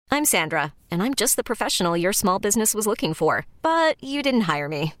I'm Sandra, and I'm just the professional your small business was looking for. But you didn't hire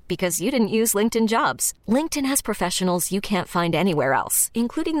me because you didn't use LinkedIn Jobs. LinkedIn has professionals you can't find anywhere else,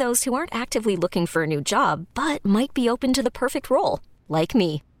 including those who aren't actively looking for a new job, but might be open to the perfect role, like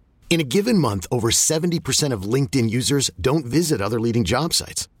me. In a given month, over 70% of LinkedIn users don't visit other leading job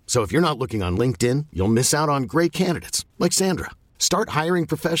sites. So if you're not looking on LinkedIn, you'll miss out on great candidates like Sandra. Start hiring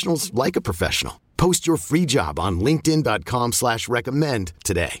professionals like a professional. Post your free job on linkedin.com/recommend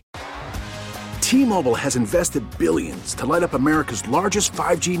today. T-Mobile has invested billions to light up America's largest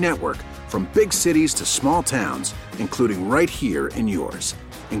 5G network, from big cities to small towns, including right here in yours.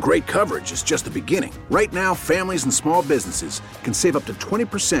 And great coverage is just the beginning. Right now, families and small businesses can save up to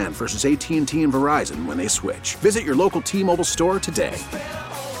 20% versus AT&T and Verizon when they switch. Visit your local T-Mobile store today.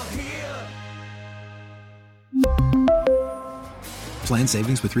 Plan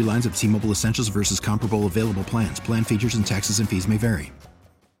savings with 3 lines of T-Mobile Essentials versus comparable available plans. Plan features and taxes and fees may vary.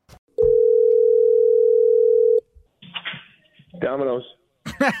 Domino's.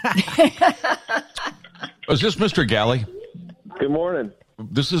 Is this Mr. Galley? Good morning.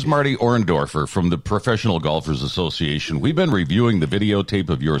 This is Marty Orendorfer from the Professional Golfers Association. We've been reviewing the videotape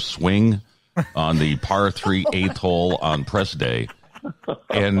of your swing on the par 3 8th hole on press day,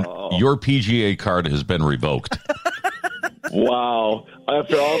 and your PGA card has been revoked. Wow.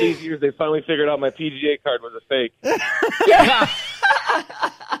 After all these years, they finally figured out my PGA card was a fake.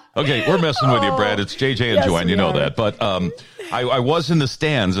 Okay, we're messing with you, Brad. It's JJ and Joanne, you know that. But I was in the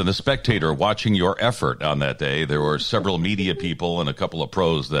stands and a spectator watching your effort on that day. There were several media people and a couple of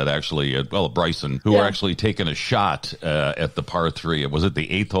pros that actually, Bryson, who were actually taking a shot at the par 3. Was it the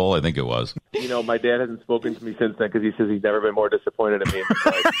 8th hole? I think it was. You know, my dad hasn't spoken to me since then because he says he's never been more disappointed in me in his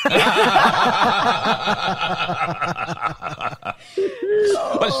life.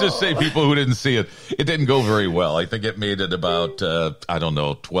 Let's just say people who didn't see it, it didn't go very well. I think it made it about,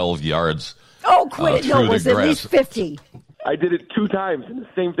 12 yards. Oh, quit. No, it was at least 50. I did it 2 times, and the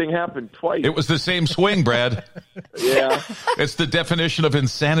same thing happened twice. It was the same swing, Brad. Yeah. It's the definition of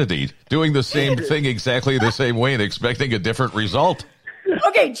insanity, doing the same thing exactly the same way and expecting a different result.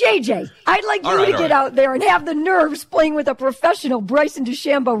 Okay, JJ, I'd like you to get out there and have the nerves playing with a professional, Bryson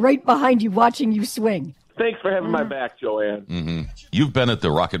DeChambeau, right behind you watching you swing. Thanks for having my back, Joanne. Mm-hmm. You've been at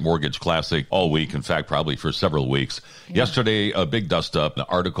the Rocket Mortgage Classic all week, in fact, probably for several weeks. Yeah. Yesterday, a big dust-up, an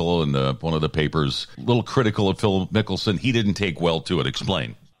article in one of the papers, a little critical of Phil Mickelson. He didn't take well to it.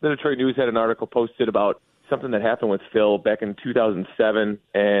 Explain. The Detroit News had an article posted about something that happened with Phil back in 2007,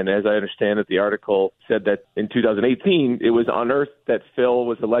 and as I understand it, the article said that in 2018, it was unearthed that Phil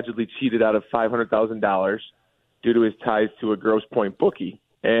was allegedly cheated out of $500,000 due to his ties to a Grosse Pointe bookie.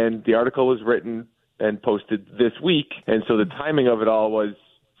 And the article was written and posted this week, and so the timing of it all was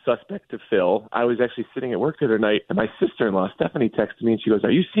suspect to Phil. I was actually sitting at work the other night, and my sister-in-law, Stephanie, texted me, and she goes, "Are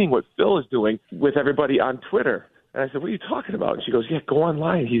you seeing what Phil is doing with everybody on Twitter?" And I said, "What are you talking about?" And she goes, "Yeah, go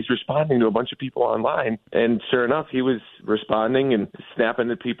online. He's responding to a bunch of people online." And sure enough, he was responding and snapping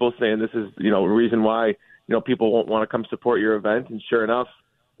at people saying this is, a reason why, people won't want to come support your event. And sure enough,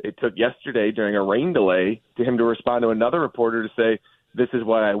 it took yesterday during a rain delay to him to respond to another reporter to say, "This is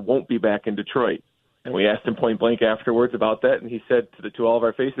why I won't be back in Detroit." And we asked him point blank afterwards about that, and he said to all of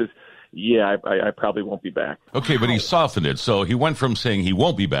our faces, "Yeah, I probably won't be back." Okay, but he softened it. So he went from saying he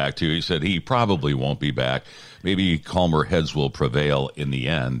won't be back to he said he probably won't be back. Maybe calmer heads will prevail in the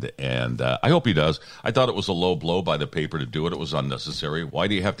end, and I hope he does. I thought it was a low blow by the paper to do it. It was unnecessary. Why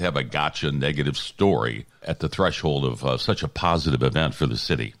do you have to have a gotcha negative story at the threshold of such a positive event for the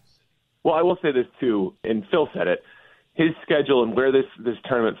city? Well, I will say this, too, and Phil said it. His schedule and where this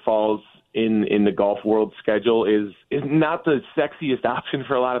tournament falls in the golf world schedule is not the sexiest option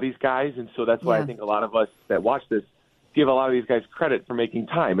for a lot of these guys, and so that's why I think a lot of us that watch this give a lot of these guys credit for making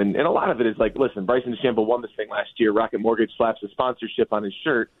time. And a lot of it is like, listen, Bryson DeChambeau won this thing last year. Rocket Mortgage slaps a sponsorship on his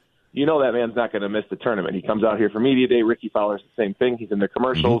shirt. You know that man's not going to miss the tournament. He comes out here for media day. Ricky Fowler's the same thing. He's in their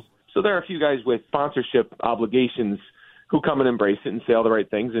commercials. Mm-hmm. So there are a few guys with sponsorship obligations who come and embrace it and say all the right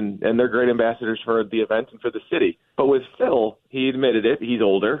things, and they're great ambassadors for the event and for the city. But with Phil, he admitted it. He's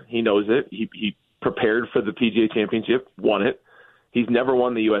older. He knows it. He prepared for the PGA Championship, won it. He's never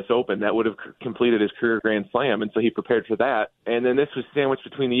won the U.S. Open. That would have completed his career Grand Slam, and so he prepared for that. And then this was sandwiched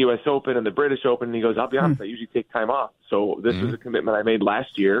between the U.S. Open and the British Open, and he goes, I'll be honest, I usually take time off. So this was a commitment I made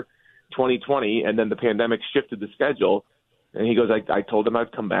last year, 2020, and then the pandemic shifted the schedule. And he goes, I told him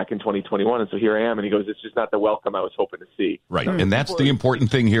I'd come back in 2021, and so here I am. And he goes, it's just not the welcome I was hoping to see. Right, and that's the important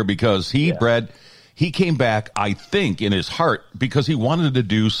thing here because Brad, He came back, I think, in his heart because he wanted to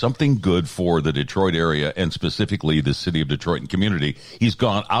do something good for the Detroit area and specifically the city of Detroit and community. He's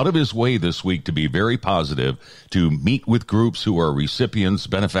gone out of his way this week to be very positive, to meet with groups who are recipients,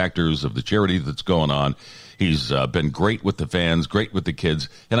 benefactors of the charity that's going on. He's been great with the fans, great with the kids,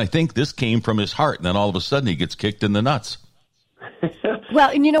 and I think this came from his heart. And then all of a sudden he gets kicked in the nuts. Well,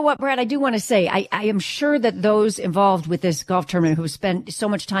 and you know what, Brad, I do want to say, I am sure that those involved with this golf tournament who spent so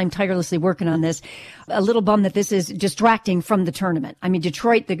much time tirelessly working on this, a little bummed that this is distracting from the tournament. I mean,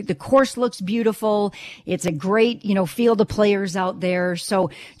 Detroit, the course looks beautiful. It's a great, field of players out there. So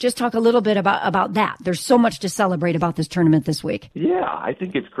just talk a little bit about that. There's so much to celebrate about this tournament this week. Yeah, I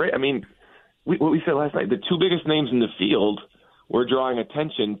think it's great. I mean, what we said last night, the two biggest names in the field were drawing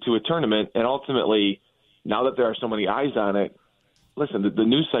attention to a tournament, and ultimately, now that there are so many eyes on it, listen, the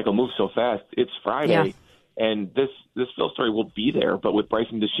news cycle moves so fast. It's Friday, and this Phil story will be there. But with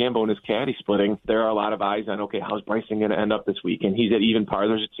Bryson DeChambeau and his caddy splitting, there are a lot of eyes on, okay, how's Bryson going to end up this week? And he's at even par.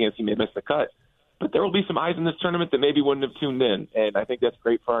 There's a chance he may miss the cut. But there will be some eyes in this tournament that maybe wouldn't have tuned in. And I think that's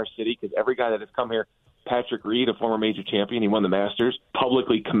great for our city because every guy that has come here, Patrick Reed, a former major champion, he won the Masters,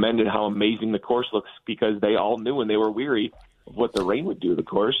 publicly commended how amazing the course looks because they all knew when they were weary of what the rain would do to the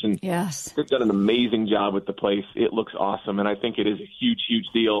course. And yes, they've done an amazing job with the place. It looks awesome, and I think it is a huge, huge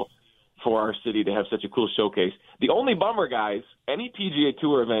deal for our city to have such a cool showcase. The only bummer, guys, any PGA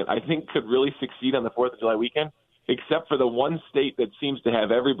Tour event I think could really succeed on the 4th of July weekend, except for the one state that seems to have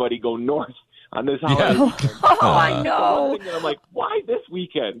everybody go north on this holiday weekend. I know. And I'm like, why this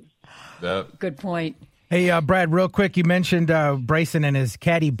weekend? Good point. Hey, Brad, real quick, you mentioned Bryson and his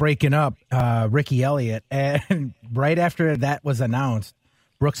caddy breaking up, Ricky Elliott, and right after that was announced,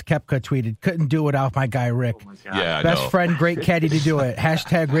 Brooks Koepka tweeted, "Couldn't do without my guy Rick. Oh my God. Yeah, Best friend, great caddy to do it.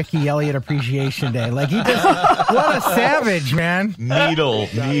 Hashtag Ricky Elliott Appreciation Day." Like, he just, what a savage, man. Needle.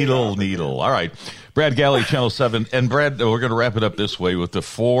 All right. Brad Galley, Channel 7. And Brad, we're going to wrap it up this way with the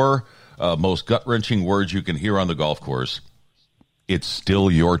 4 most gut-wrenching words you can hear on the golf course. It's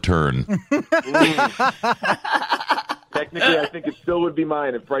still your turn. Technically, I think it still would be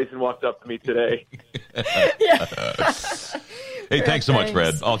mine if Bryson walked up to me today. Hey, thanks so much,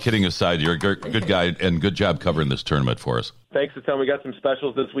 Brad. All kidding aside, you're a good guy, and good job covering this tournament for us. Thanks a ton. We got some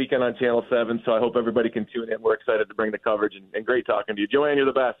specials this weekend on Channel 7, so I hope everybody can tune in. We're excited to bring the coverage, and great talking to you. Joanne, you're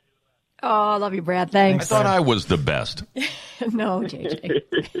the best. Oh, I love you, Brad. Thanks. I thought I was the best. No, JJ.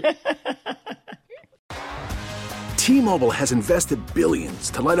 T-Mobile has invested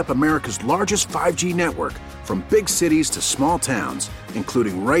billions to light up America's largest 5G network, from big cities to small towns,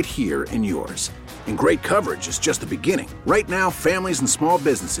 including right here in yours. And great coverage is just the beginning. Right now, families and small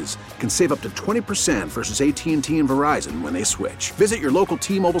businesses can save up to 20% versus AT&T and Verizon when they switch. Visit your local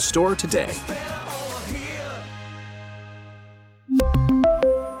T-Mobile store today.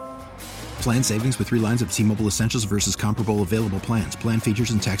 Plan savings with 3 lines of T-Mobile Essentials versus comparable available plans. Plan features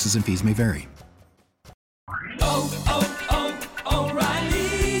and taxes and fees may vary.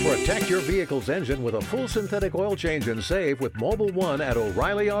 Protect your vehicle's engine with a full synthetic oil change and save with Mobil 1 at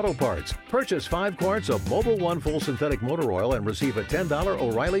O'Reilly Auto Parts. Purchase 5 quarts of Mobil 1 full synthetic motor oil and receive a $10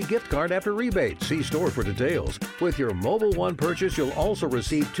 O'Reilly gift card after rebate. See store for details. With your Mobil 1 purchase, you'll also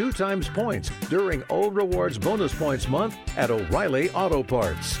receive 2 times points during O Rewards Bonus Points Month at O'Reilly Auto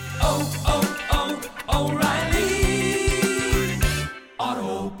Parts. O'Reilly.